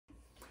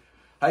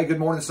Hey, good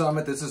morning,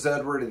 Summit. This is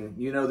Edward, and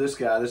you know this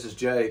guy. This is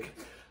Jake.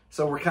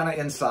 So we're kind of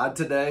inside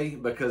today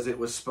because it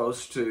was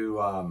supposed to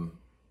rain.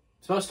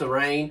 Supposed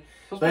to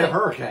be a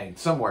hurricane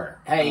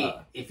somewhere. Hey,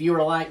 if you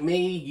were like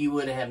me, you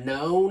would have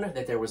known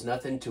that there was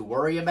nothing to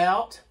worry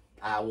about.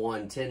 I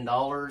won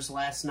 $10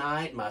 last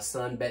night. My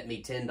son bet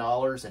me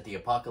 $10 that the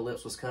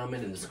apocalypse was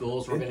coming and the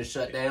schools were going to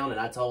shut down, and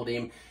I told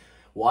him,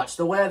 watch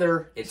the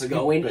weather. It's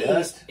going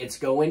east. It's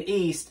going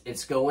east.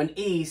 It's going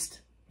east.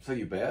 So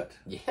you bet?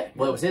 Yeah.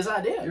 Well, it was his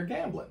idea. You're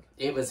gambling.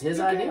 It was his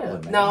idea.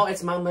 No,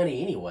 it's my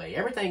money anyway.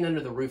 Everything under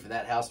the roof of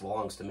that house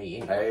belongs to me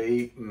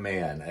anyway.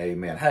 Amen.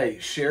 Amen. Hey,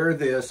 share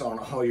this on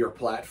all your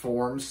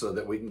platforms so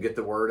that we can get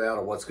the word out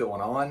of what's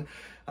going on.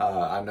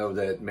 I know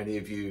that many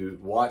of you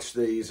watch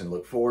these and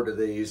look forward to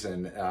these,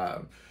 and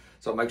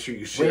so make sure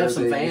you share. We have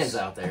some fans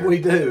out there.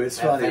 We do. It's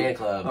funny. Fan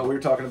club. We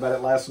were talking about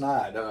it last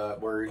night,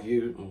 where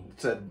you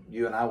said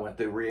you and I went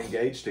through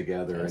Re-Engage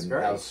together. That's and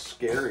great. how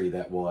scary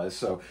that was.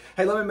 So,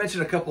 hey, let me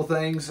mention a couple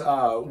things.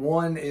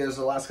 One is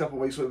the last couple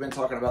of weeks we've been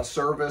talking about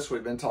service.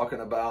 We've been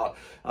talking about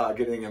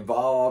getting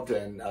involved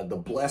and the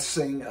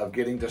blessing of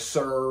getting to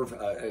serve.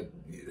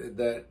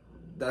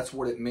 That's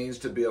what it means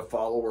to be a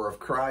follower of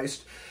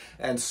Christ.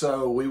 And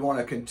so we want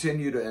to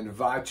continue to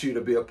invite you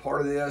to be a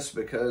part of this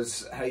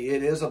because, hey,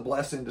 it is a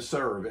blessing to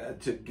serve,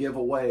 to give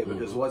away,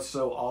 because what's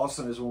so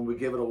awesome is when we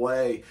give it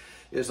away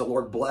is the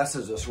Lord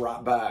blesses us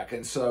right back.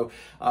 And so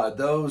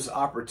those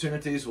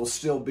opportunities will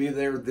still be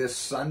there this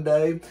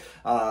Sunday.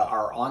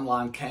 Our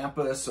online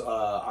campus,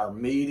 our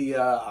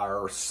media,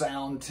 our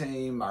sound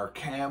team, our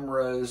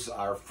cameras,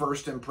 our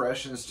first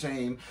impressions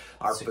team,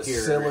 our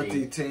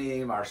facility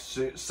team, our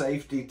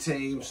safety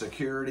team,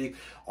 security,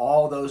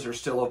 all those are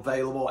still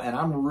available. And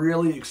I'm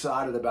really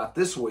excited about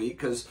this week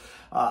because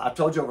I've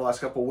told you over the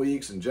last couple of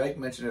weeks, and Jake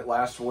mentioned it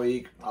last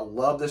week, I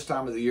love this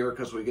time of the year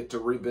because we get to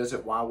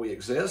revisit why we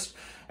exist.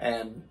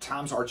 And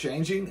times are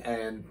changing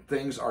and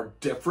things are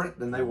different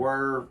than they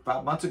were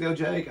 5 months ago,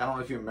 Jake. I don't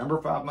know if you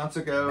remember 5 months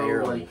ago.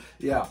 Barely.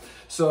 Yeah.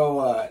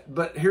 So,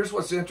 but here's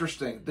what's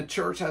interesting. The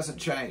church hasn't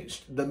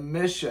changed. The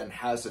mission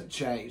hasn't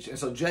changed. And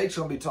so Jake's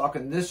going to be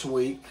talking this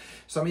week.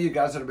 Some of you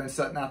guys that have been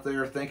sitting out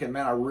there thinking,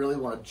 man, I really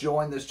want to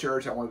join this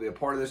church. I want to be a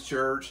part of this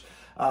church.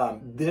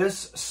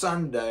 This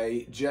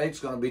Sunday,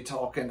 Jake's going to be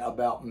talking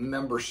about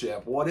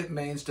membership, what it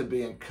means to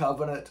be in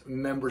covenant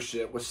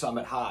membership with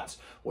Summit Heights,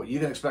 what you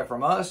can expect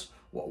from us,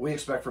 what we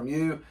expect from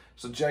you.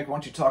 So, Jake, why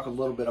don't you talk a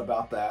little bit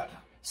about that?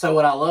 So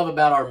what I love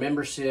about our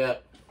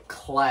membership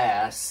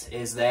class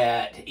is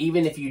that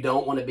even if you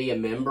don't want to be a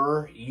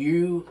member,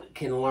 you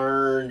can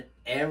learn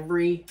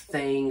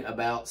everything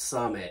about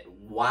Summit.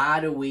 Why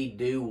do we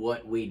do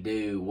what we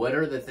do? What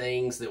are the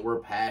things that we're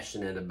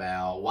passionate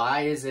about?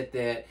 Why is it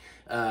that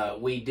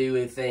we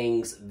do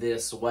things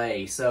this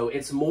way? So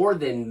it's more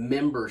than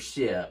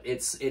membership.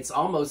 It's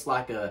almost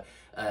like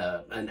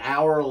an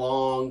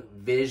hour-long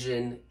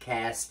vision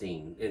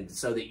casting, and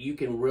so that you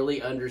can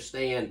really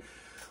understand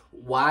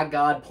why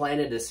God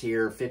planted us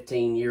here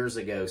 15 years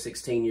ago,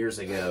 16 years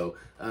ago,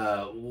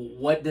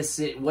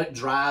 what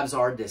drives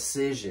our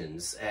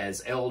decisions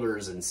as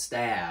elders and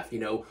staff. You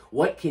know,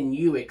 what can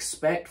you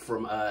expect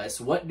from us?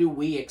 What do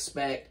we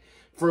expect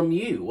from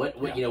you?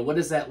 What you know, what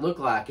does that look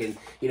like? And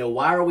you know,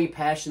 why are we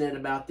passionate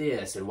about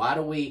this? And why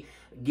do we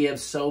give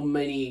so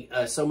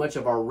much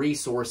of our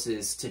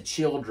resources to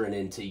children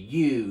and to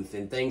youth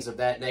and things of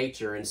that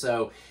nature? And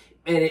so,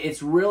 and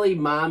it's really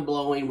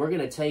mind-blowing. We're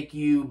going to take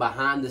you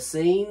behind the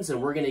scenes,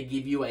 and we're going to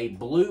give you a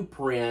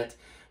blueprint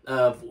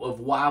of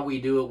why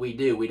we do what we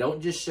do. We don't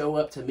just show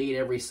up to meet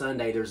every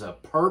Sunday. There's a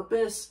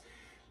purpose.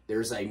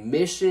 There's a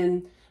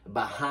mission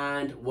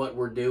behind what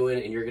we're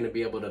doing, and you're going to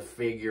be able to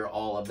figure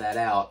all of that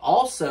out.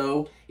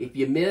 Also, if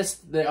you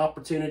missed the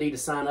opportunity to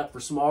sign up for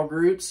small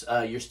groups,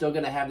 you're still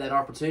going to have that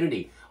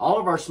opportunity. All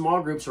of our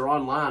small groups are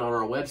online on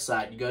our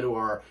website. You go to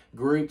our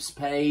groups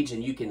page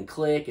and you can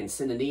click and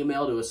send an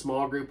email to a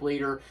small group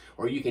leader,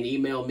 or you can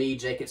email me,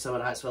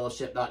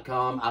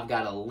 jake@summitheightsfellowship.com. I've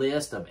got a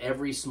list of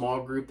every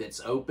small group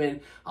that's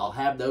open. I'll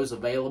have those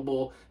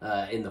available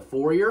in the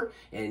foyer,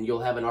 and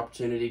you'll have an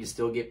opportunity to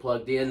still get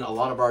plugged in. A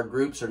lot of our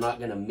groups are not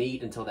going to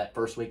meet until that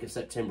first week of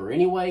September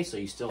anyway, so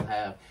you still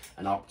have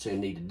an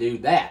opportunity to do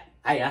that.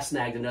 Hey, I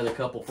snagged another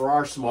couple for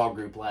our small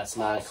group last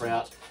night,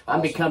 Crouch.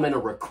 I'm becoming a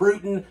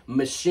recruiting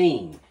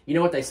machine. You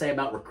know what they say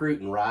about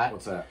recruiting, right?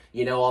 What's that?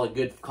 You know all the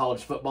good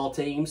college football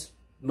teams?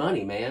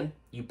 Money, man.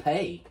 You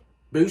pay.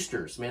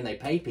 Boosters, man, they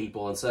pay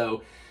people. And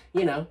so,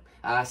 you know,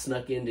 I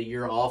snuck into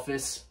your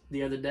office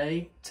the other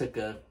day, took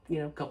a,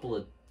 couple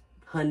of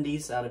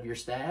hundies out of your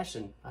stash,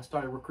 and I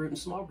started recruiting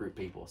small group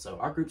people. So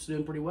our group's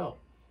doing pretty well.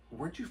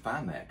 Where'd you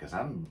find that? Because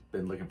I've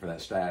been looking for that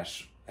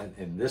stash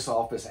in this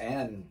office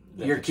and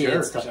your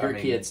kids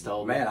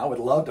told me. Man, I would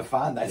love to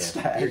find that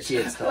stash. Your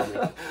kids told me.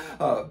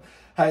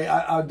 Hey,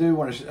 I do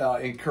want to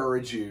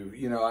encourage you.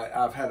 You know,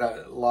 I've had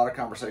a lot of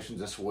conversations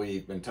this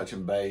week, been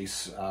touching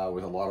base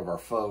with a lot of our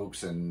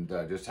folks, and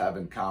just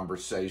having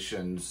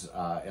conversations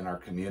in our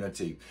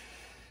community.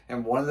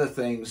 And one of the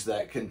things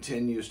that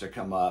continues to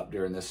come up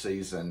during this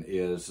season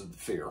is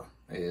fear.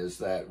 is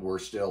that we're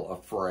still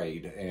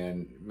afraid.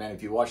 And man,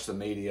 if you watch the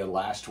media,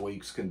 last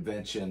week's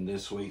convention,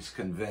 this week's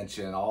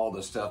convention, all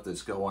the stuff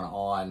that's going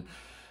on,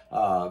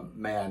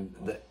 man,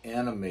 the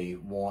enemy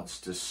wants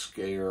to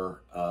scare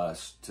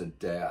us to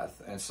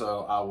death. And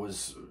so I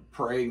was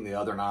praying the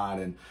other night,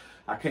 and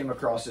I came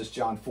across this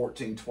John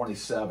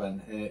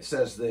 14:27, and it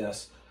says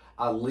this: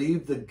 I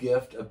leave the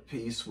gift of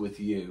peace with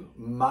you.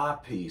 My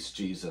peace,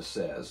 Jesus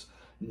says,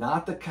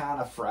 not the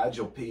kind of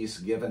fragile peace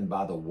given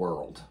by the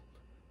world,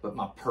 but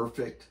my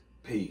perfect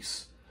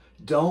peace.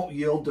 Don't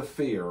yield to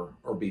fear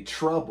or be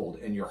troubled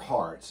in your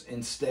hearts.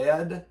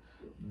 Instead,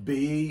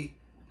 be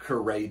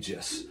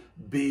courageous.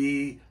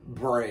 Be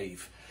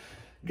brave.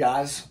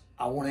 Guys,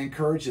 I want to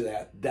encourage you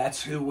that.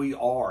 That's who we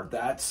are.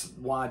 That's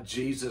why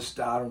Jesus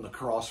died on the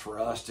cross for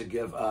us, to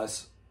give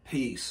us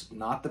peace.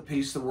 Not the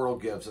peace the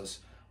world gives us,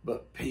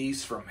 but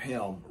peace from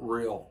Him,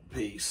 real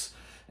peace.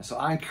 And so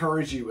I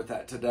encourage you with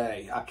that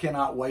today. I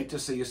cannot wait to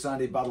see you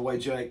Sunday. By the way,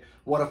 Jake,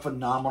 what a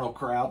phenomenal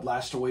crowd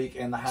last week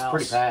in the house.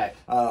 It's pretty packed.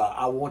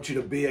 I want you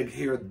to be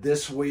here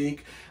this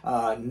week.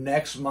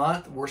 Next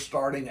month, we're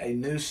starting a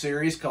new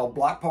series called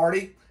Block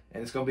Party.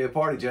 And it's going to be a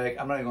party, Jake.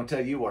 I'm not even going to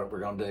tell you what we're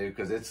going to do,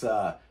 because it's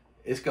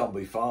going to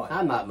be fun.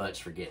 I'm not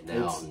much for getting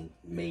out and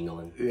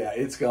mingling. Yeah,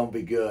 it's going to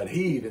be good.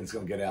 He even's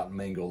going to get out and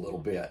mingle a little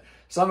bit.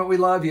 Summit, we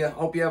love you.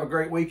 Hope you have a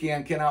great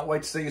weekend. Cannot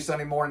wait to see you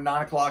Sunday morning,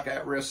 9 o'clock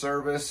at-risk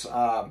service.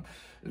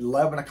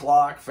 11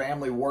 o'clock,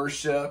 family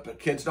worship.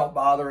 Kids don't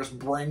bother us.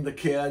 Bring the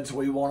kids.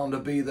 We want them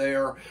to be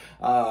there.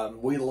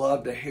 We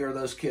love to hear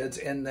those kids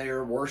in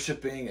there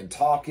worshiping and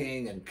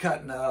talking and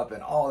cutting up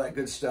and all that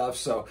good stuff.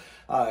 So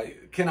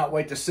cannot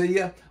wait to see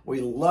you.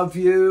 We love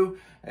you.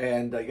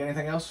 And you got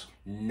anything else?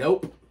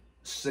 Nope.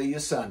 See you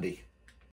Sunday.